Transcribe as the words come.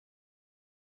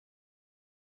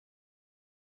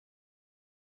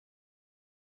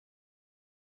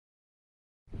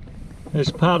As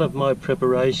part of my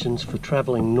preparations for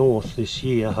travelling north this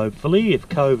year, hopefully, if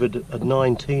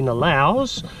COVID-19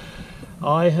 allows,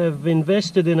 I have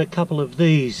invested in a couple of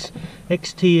these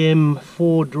Xtm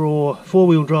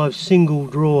four-wheel drive single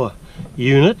drawer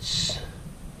units,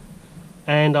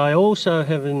 and I also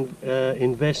have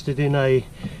invested in a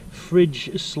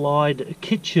fridge slide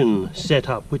kitchen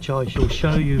setup, which I shall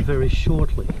show you very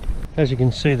shortly. As you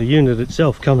can see, the unit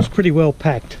itself comes pretty well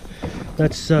packed.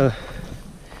 That's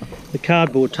the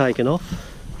cardboard taken off,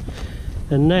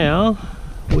 and now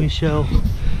we shall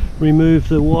remove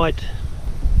the white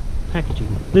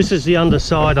packaging. This is the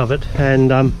underside of it,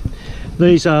 and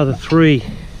these are the three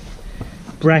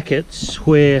brackets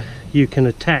where you can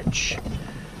attach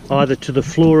either to the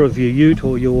floor of your ute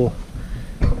or your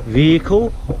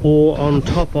vehicle, or on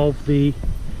top of the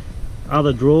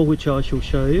other drawer, which I shall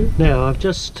show you. Now I've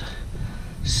just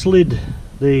slid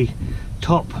the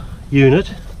top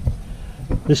unit,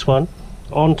 this one,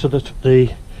 onto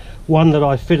the one that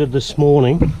I fitted this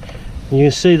morning, and you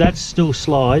can see that still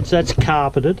slides. That's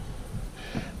carpeted,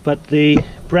 but the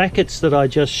brackets that I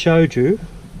just showed you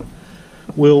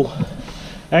will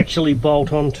actually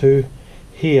bolt onto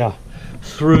here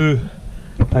through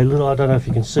a little, I don't know if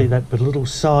you can see that, but a little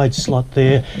side slot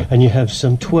there, and you have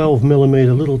some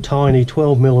 12mm, little tiny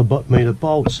 12mm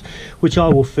bolts, which I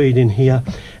will feed in here,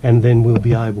 and then we'll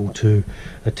be able to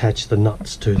attach the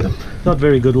nuts to them. Not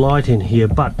very good light in here,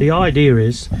 but the idea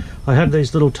is I have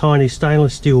these little tiny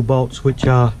stainless steel bolts which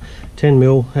are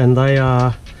 10mm, and they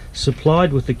are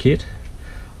supplied with the kit.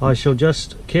 I shall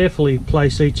just carefully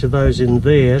place each of those in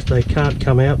there. They can't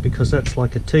come out because that's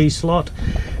like a T-slot,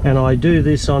 and I do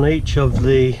this on each of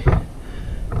the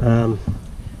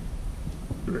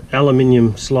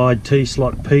aluminium slide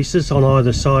T-slot pieces on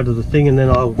either side of the thing, and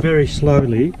then I'll very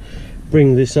slowly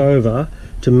bring this over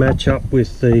to match up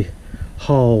with the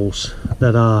holes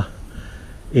that are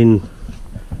in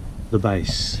the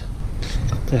base.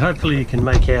 Now hopefully you can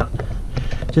make out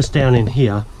just down in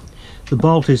here, the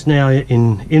bolt is now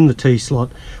in the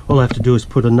T-slot. All I have to do is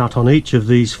put a nut on each of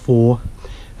these four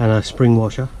and a spring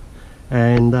washer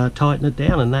and tighten it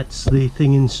down, and that's the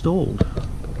thing installed.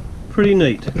 Pretty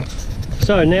neat.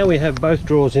 So now we have both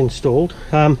drawers installed.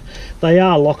 They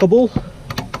are lockable.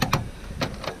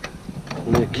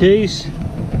 And the keys,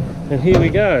 and here we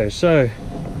go. So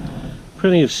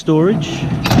plenty of storage.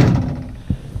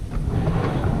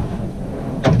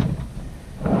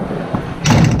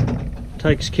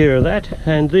 Takes care of that,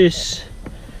 and this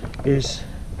is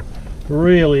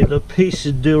really the piece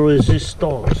de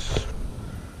resistance.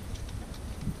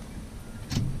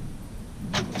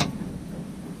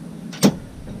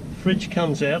 Fridge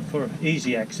comes out for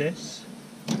easy access,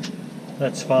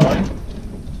 that's fine,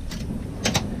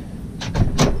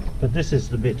 but this is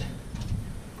the bit.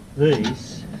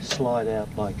 These slide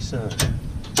out like so.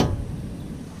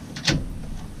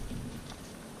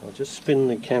 I'll just spin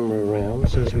the camera around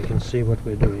so as we can see what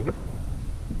we're doing.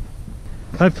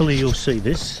 Hopefully you'll see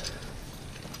this.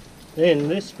 Then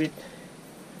this bit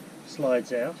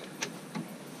slides out,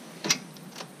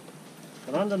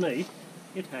 and underneath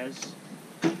it has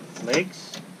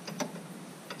legs,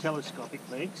 telescopic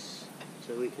legs,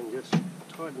 so we can just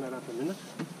tighten that up a minute.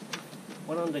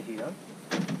 One under here.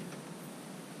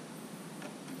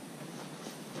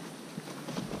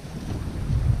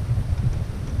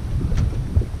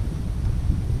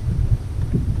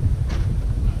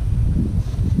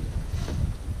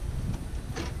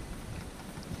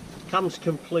 Comes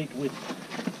complete with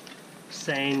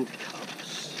sand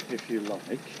cups, if you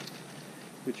like,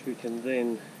 which we can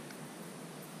then,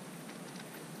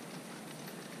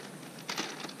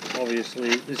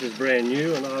 obviously this is brand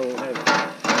new and I will have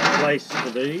place for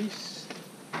these,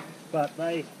 but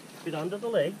they fit under the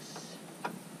legs,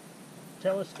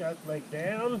 telescope leg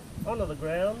down onto the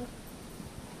ground,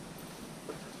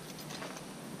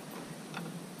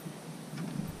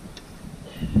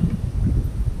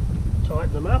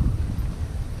 tighten them up.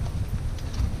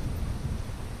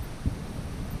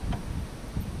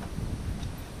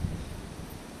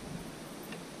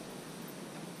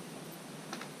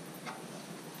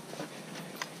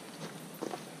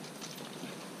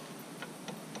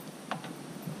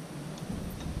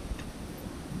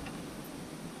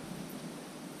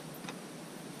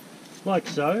 Like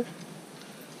so,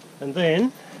 and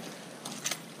then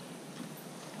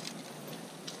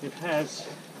it has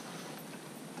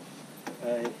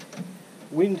a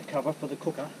wind cover for the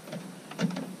cooker. A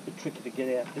bit tricky to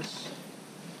get out this.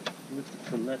 Lift it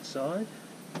from that side.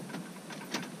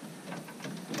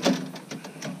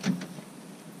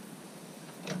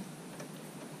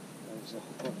 There's a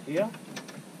hook on here.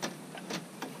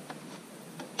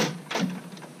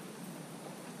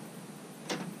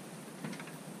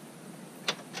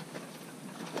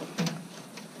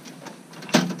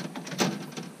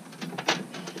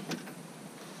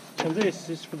 And this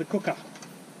is for the cooker.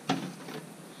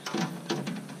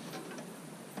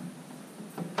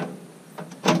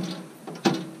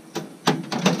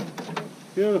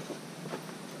 Beautiful.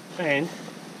 And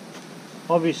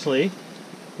obviously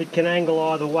it can angle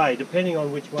either way depending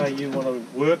on which way you want to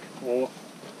work, or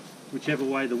whichever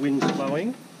way the wind's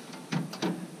blowing.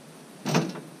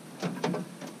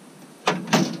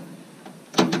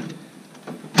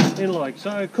 In like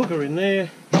so, cooker in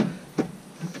there,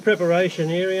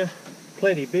 preparation area,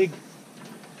 plenty big,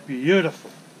 beautiful,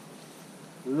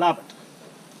 love it.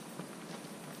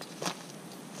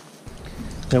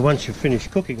 Now once you've finished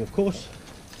cooking, of course,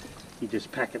 you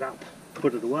just pack it up,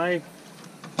 put it away,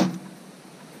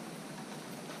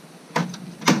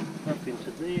 up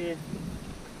into there,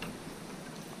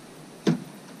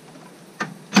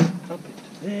 up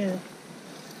into there.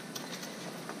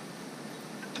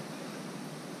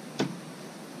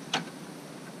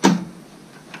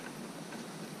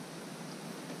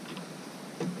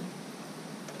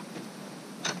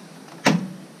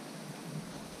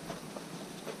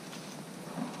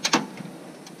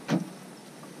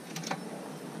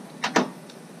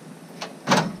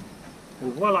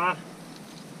 And voila,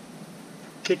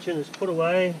 kitchen is put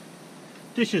away,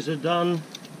 dishes are done,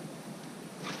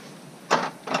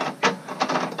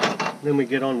 then we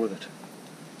get on with it.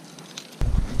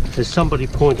 As somebody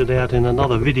pointed out in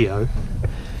another video,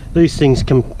 these things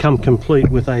can come complete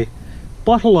with a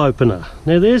bottle opener.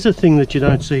 Now there's a thing that you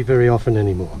don't see very often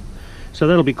anymore, so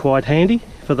that'll be quite handy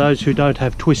for those who don't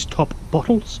have twist top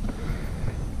bottles.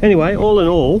 Anyway, all in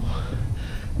all,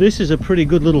 this is a pretty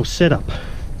good little setup.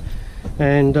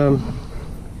 And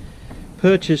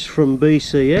purchased from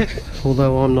BCF,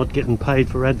 although I'm not getting paid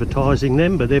for advertising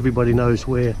them, but everybody knows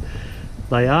where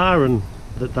they are and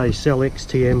that they sell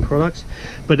XTM products.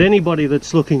 But anybody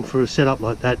that's looking for a setup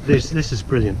like that, this is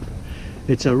brilliant.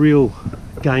 It's a real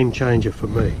game changer for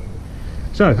me.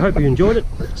 So hope you enjoyed it.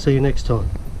 See you next time.